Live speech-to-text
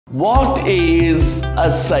What is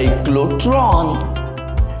a cyclotron?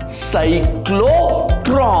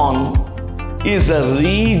 Cyclotron is a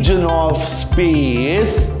region of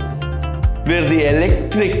space where the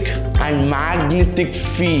electric and magnetic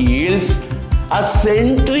fields are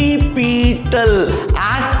centripetal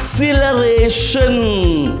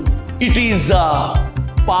acceleration. It is a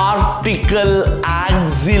particle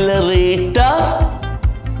accelerator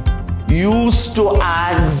used to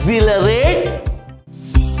accelerate.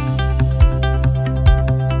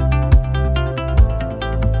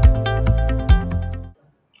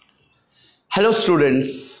 Hello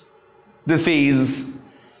students, this is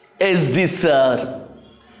SD sir.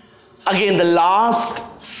 Again, the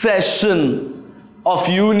last session of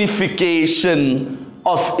unification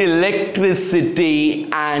of electricity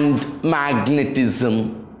and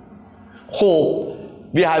magnetism. Hope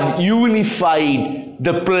we have unified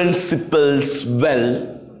the principles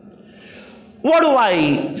well. What do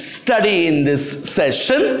I study in this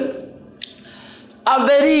session? A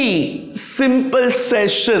very simple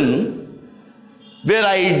session where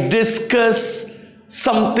I discuss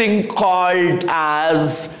something called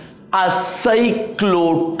as a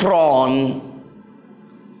cyclotron,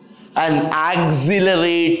 an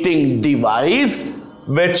accelerating device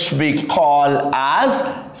which we call as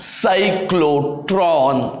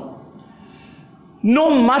cyclotron.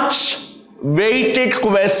 No much weighted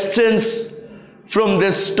questions from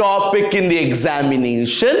this topic in the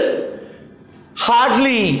examination.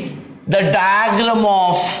 Hardly the diagram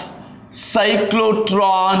of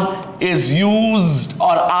cyclotron is used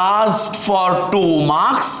or asked for 2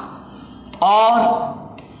 marks,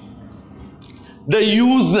 or the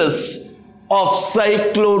uses of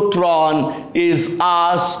cyclotron is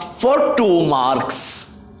asked for 2 marks.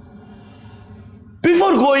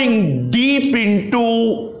 Before going deep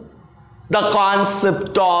into the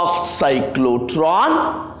concept of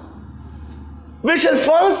cyclotron, we shall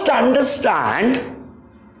first understand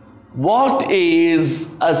what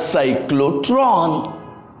is a cyclotron.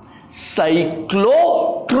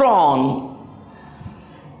 Cyclotron.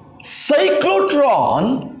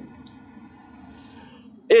 Cyclotron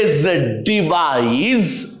is a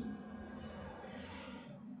device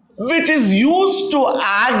which is used to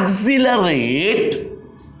accelerate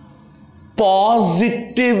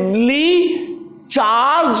positively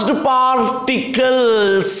charged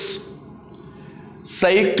particles.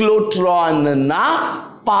 Cyclotron na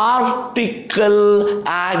particle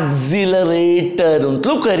accelerator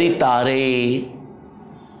antlu karitare.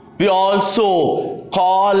 We also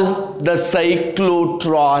call the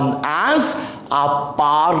cyclotron as a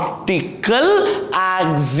particle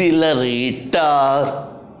accelerator.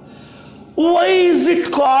 Why is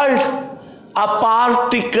it called a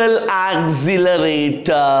particle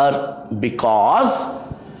accelerator? Because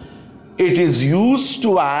it is used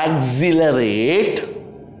to accelerate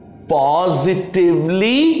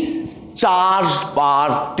positively charged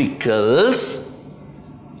particles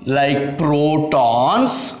like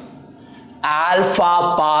protons,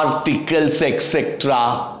 alpha particles,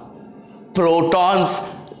 etc. Protons,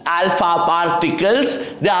 alpha particles,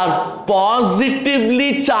 they are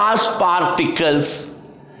positively charged particles.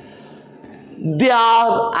 They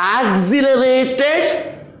are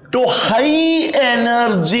accelerated to high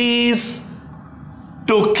energies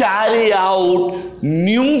to carry out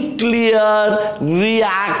nuclear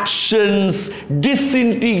reactions,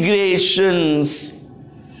 disintegrations.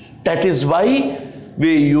 That is why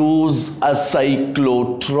we use a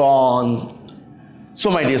cyclotron. So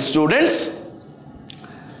my dear students,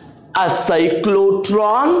 a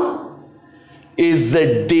cyclotron is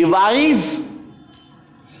a device.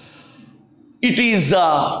 It is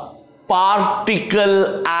a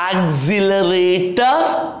particle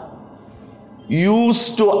accelerator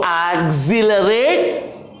used to accelerate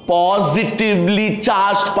positively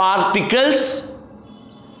charged particles.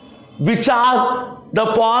 Which are the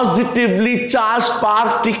positively charged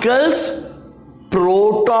particles?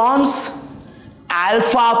 Protons,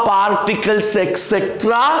 alpha particles,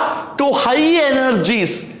 etc. to high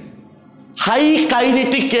energies, high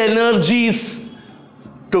kinetic energies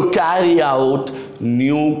to carry out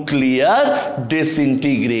nuclear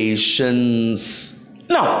disintegrations.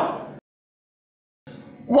 Now,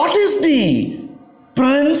 what is the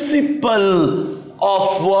principle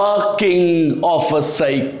of working of a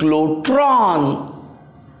cyclotron?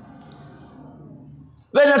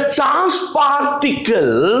 When a charged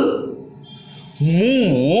particle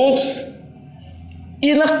moves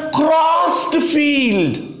in a crossed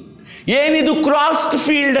field, yenidu crossed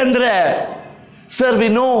field andre? Sir, we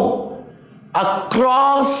know a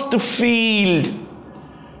crossed field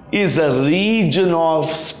is a region of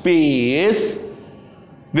space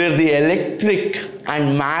where the electric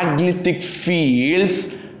and magnetic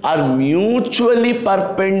fields are mutually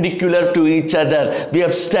perpendicular to each other. We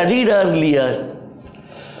have studied earlier.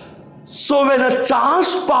 So when a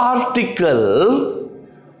charged particle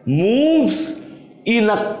moves in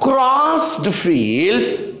a crossed field,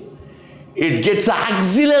 it gets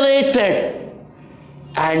accelerated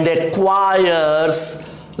and acquires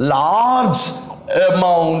large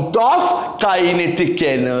amount of kinetic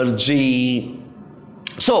energy.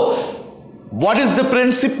 So, what is the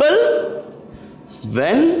principle?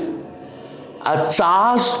 When a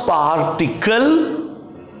charged particle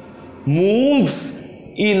moves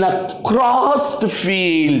in a crossed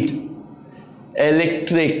field,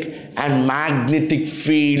 electric and magnetic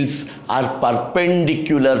fields are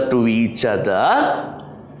perpendicular to each other.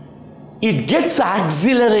 It gets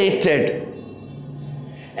accelerated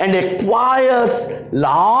and acquires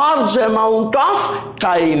large amount of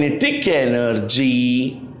kinetic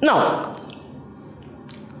energy. Now,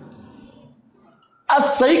 a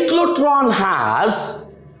cyclotron has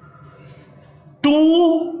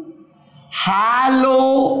two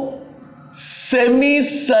hollow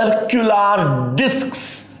semicircular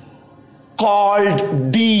discs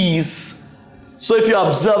called Ds. So if you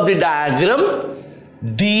observe the diagram,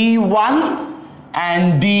 D1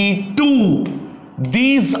 and D2,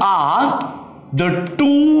 these are the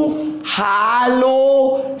two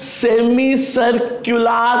hollow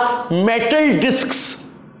semicircular metal discs.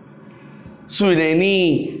 So in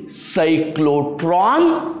any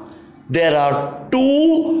cyclotron, there are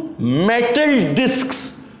two metal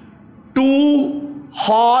discs, two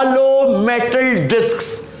hollow metal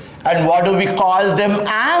discs. And what do we call them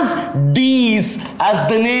as? Ds, as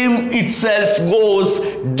the name itself goes,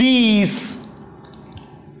 Ds.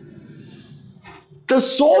 The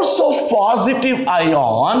source of positive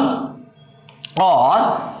ion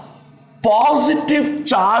or positive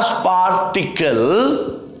charge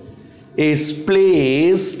particle is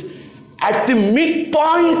placed at the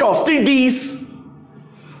midpoint of the Ds.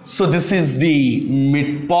 So this is the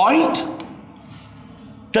midpoint.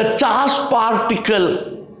 The charge particle,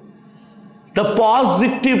 the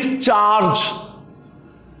positive charge,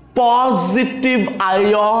 positive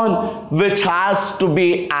ion which has to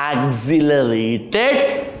be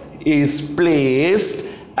accelerated is placed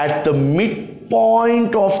at the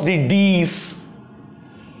midpoint of the Ds.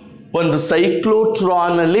 ಒಂದು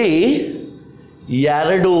cyclotron ಅಲ್ಲಿ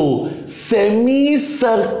ಎರಡು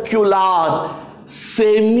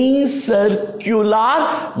semicircular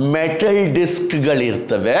metal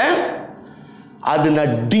ಡಿಸ್ಕ್ಗಳಿರ್ತವೆ. ಅದನ್ನ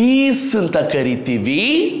ಡೀಸ್ ಅಂತ ಕರಿತೀವಿ.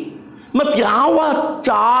 ಮತ್ತು ಯಾವ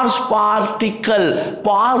charge particle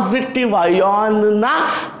positive ಅಯಾನ್ನ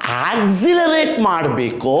accelerate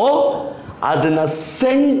ಮಾಡಬೇಕೋ ಅದನ್ನ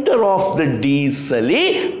ಸೆಂಟರ್ ಆಫ್ ದ ಡೀಸ್ ಅಲ್ಲಿ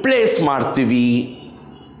ಪ್ಲೇಸ್ ಮಾಡ್ತೀವಿ.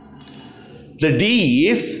 The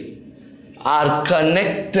Ds are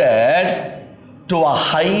connected to a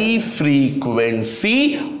high frequency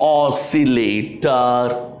oscillator.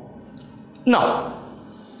 Now,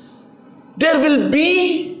 there will be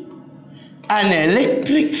an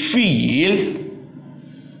electric field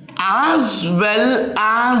as well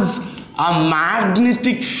as a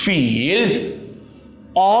magnetic field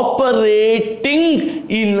operating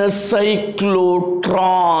in a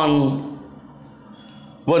cyclotron.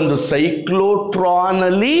 ಒಂದು ಸೈಕ್ಲೋಟ್ರಾನ್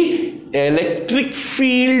ಅಲ್ಲಿ electric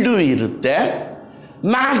field ಇರುತ್ತೆ,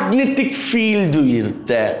 magnetic field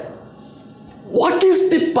ಇರುತ್ತೆ. What is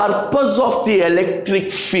the purpose of the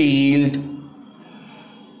electric field?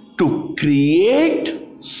 To create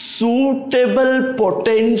suitable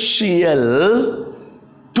potential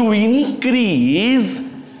to increase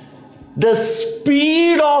the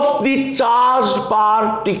speed of the charged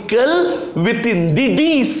particle within the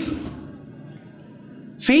Ds.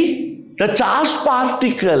 See, the charged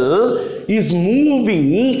particle is moving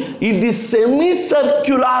in the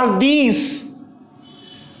semicircular Ds.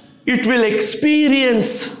 It will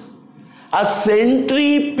experience a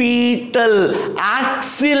centripetal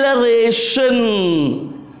acceleration,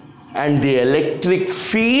 and the electric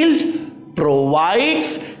field provides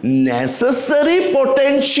necessary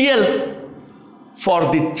potential for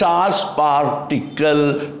the charged particle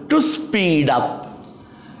to speed up.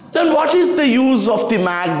 Then what is the use of the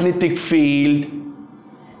magnetic field?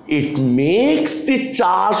 It makes the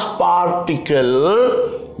charged particle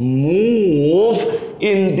move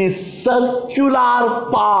in the circular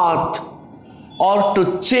path, or to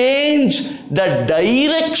change the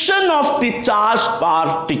direction of the charged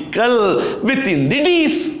particle within the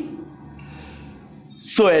Ds.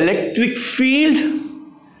 So electric field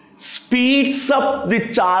speeds up the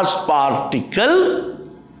charged particle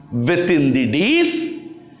within the Ds,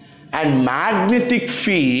 and magnetic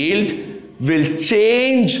field will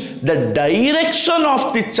change the direction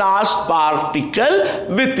of the charged particle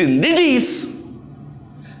within the Ds.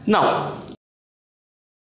 Now,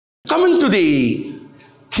 coming to the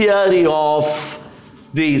theory of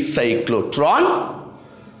the cyclotron,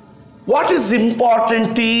 what is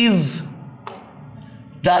important is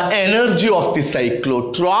the energy of the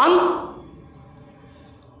cyclotron.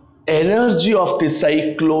 Energy of the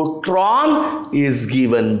cyclotron is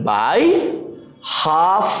given by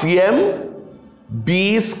half m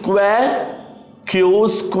b square q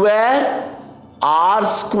square r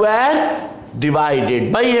square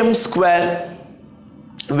divided by m square,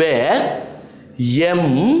 where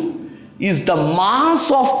m is the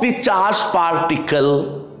mass of the charged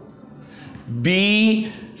particle,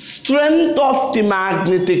 b strength of the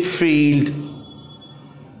magnetic field,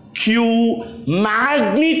 q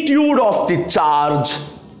magnitude of the charge,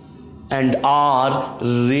 and r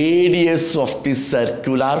radius of the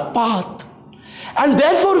circular path. And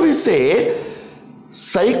therefore we say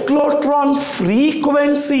cyclotron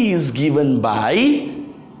frequency is given by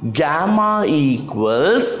gamma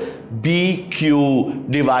equals bq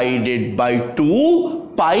divided by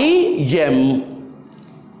 2 pi m.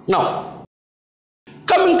 Now,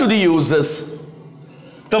 coming to the uses,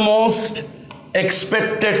 the most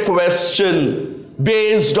expected question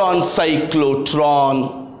based on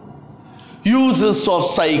cyclotron, uses of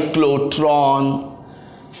cyclotron.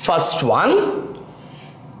 First one,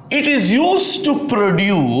 it is used to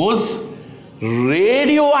produce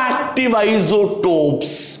radioactive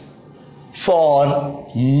isotopes for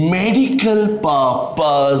medical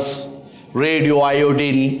purpose,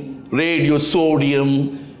 radioiodine,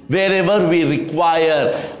 radiosodium. Wherever we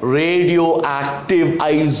require radioactive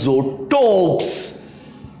isotopes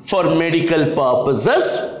for medical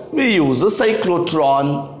purposes, we use a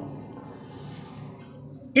cyclotron.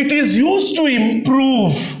 It is used to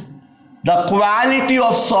improve the quality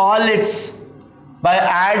of solids by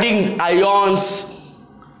adding ions,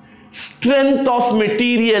 strength of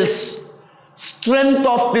materials, strength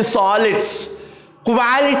of the solids,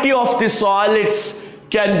 quality of the solids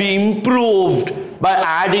can be improved by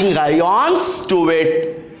adding ions to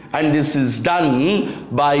it, and this is done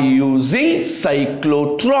by using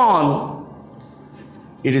cyclotron.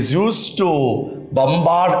 It is used to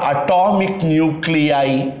bombard atomic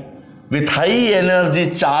nuclei with high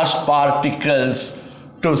energy charged particles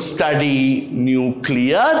to study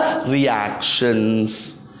nuclear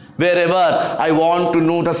reactions. Wherever I want to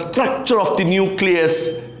know the structure of the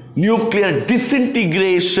nucleus, nuclear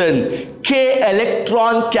disintegration, K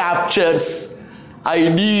electron captures, I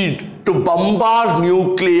need to bombard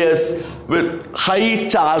nucleus with high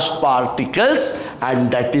charged particles,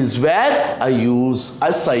 and that is where I use a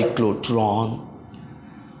cyclotron.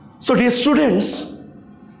 So dear students,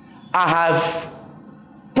 I have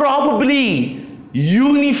probably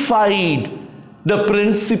unified the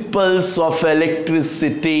principles of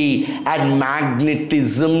electricity and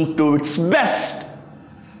magnetism to its best.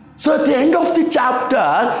 So at the end of the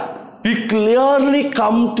chapter, we clearly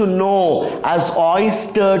come to know, as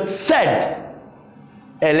Oersted said,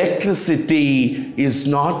 electricity is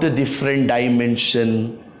not a different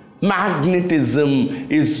dimension. Magnetism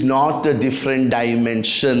is not a different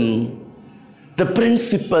dimension. The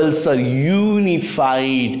principles are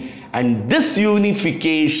unified, and this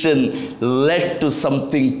unification led to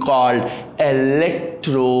something called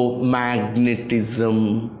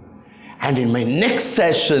electromagnetism. And in my next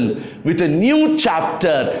session, with a new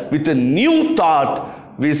chapter, with a new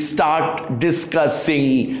thought, we start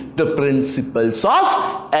discussing the principles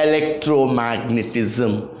of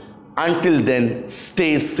electromagnetism. Until then,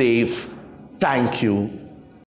 stay safe. Thank you.